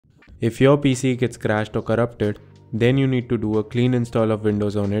If your PC gets crashed or corrupted, then you need to do a clean install of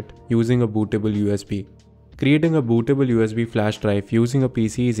Windows on it using a bootable USB. Creating a bootable USB flash drive using a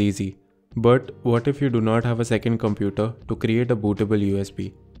PC is easy, but what if you do not have a second computer to create a bootable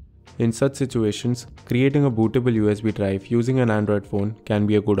USB? In such situations, creating a bootable USB drive using an Android phone can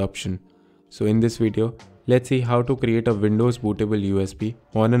be a good option. So in this video, let's see how to create a Windows bootable USB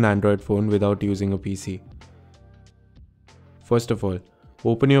on an Android phone without using a PC. First of all,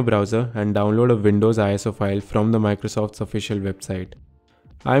 open your browser and download a Windows ISO file from the Microsoft's official website.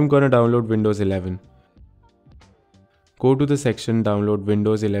 I'm gonna download Windows 11. Go to the section Download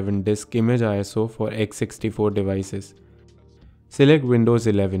Windows 11 Disk Image ISO for x64 devices. Select Windows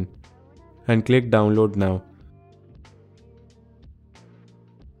 11 and click Download Now.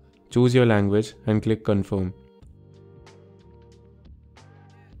 Choose your language and click Confirm.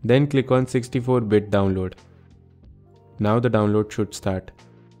 Then click on 64-bit download. Now the download should start.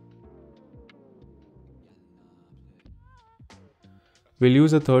 We'll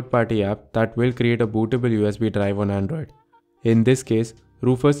use a third-party app that will create a bootable USB drive on Android. In this case,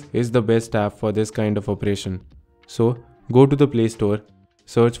 Rufus is the best app for this kind of operation. So, go to the Play Store,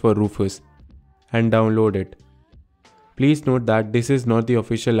 search for Rufus, and download it. Please note that this is not the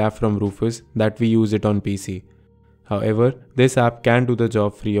official app from Rufus that we use it on PC. However, this app can do the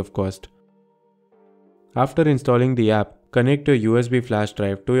job free of cost. After installing the app, connect your USB flash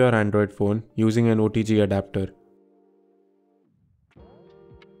drive to your Android phone using an OTG adapter.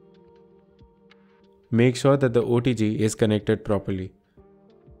 Make sure that the OTG is connected properly.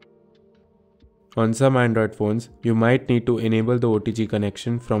 On some Android phones, you might need to enable the OTG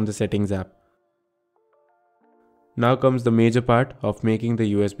connection from the Settings app. Now comes the major part of making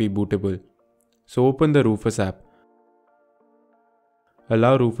the USB bootable. So open the Rufus app.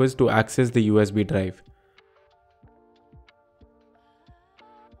 Allow Rufus to access the USB drive.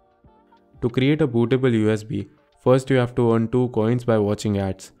 To create a bootable USB, first you have to earn 2 coins by watching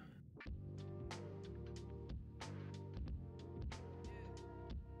ads.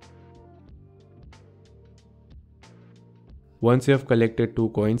 Once you have collected 2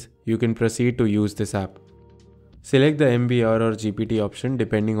 coins, you can proceed to use this app. Select the MBR or GPT option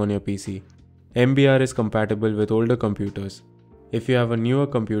depending on your PC. MBR is compatible with older computers. If you have a newer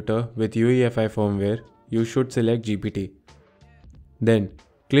computer with UEFI firmware, you should select GPT. Then,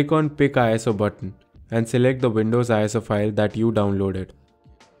 click on Pick ISO button and select the Windows ISO file that you downloaded.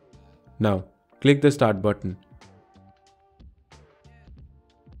 Now, click the Start button.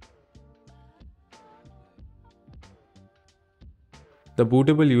 The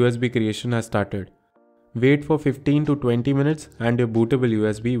bootable USB creation has started. Wait for 15 to 20 minutes and your bootable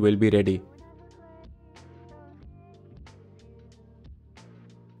USB will be ready.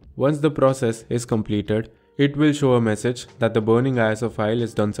 Once the process is completed, it will show a message that the burning ISO file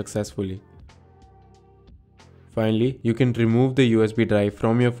is done successfully. Finally, you can remove the USB drive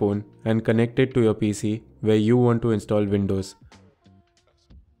from your phone and connect it to your PC where you want to install Windows.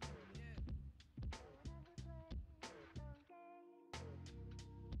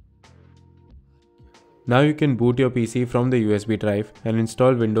 Now you can boot your PC from the USB drive and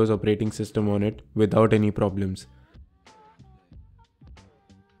install Windows operating system on it without any problems.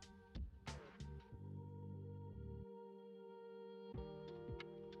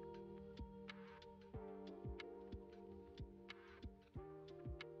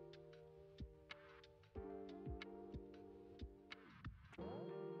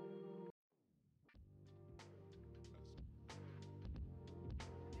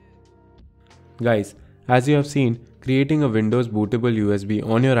 Guys, as you have seen, creating a Windows bootable USB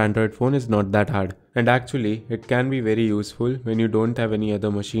on your Android phone is not that hard, and actually it can be very useful when you don't have any other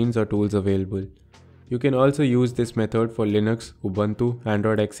machines or tools available. You can also use this method for Linux, Ubuntu,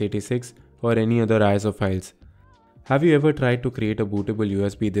 Android x86 or any other ISO files. Have you ever tried to create a bootable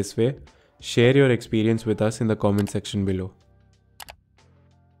USB this way? Share your experience with us in the comment section below.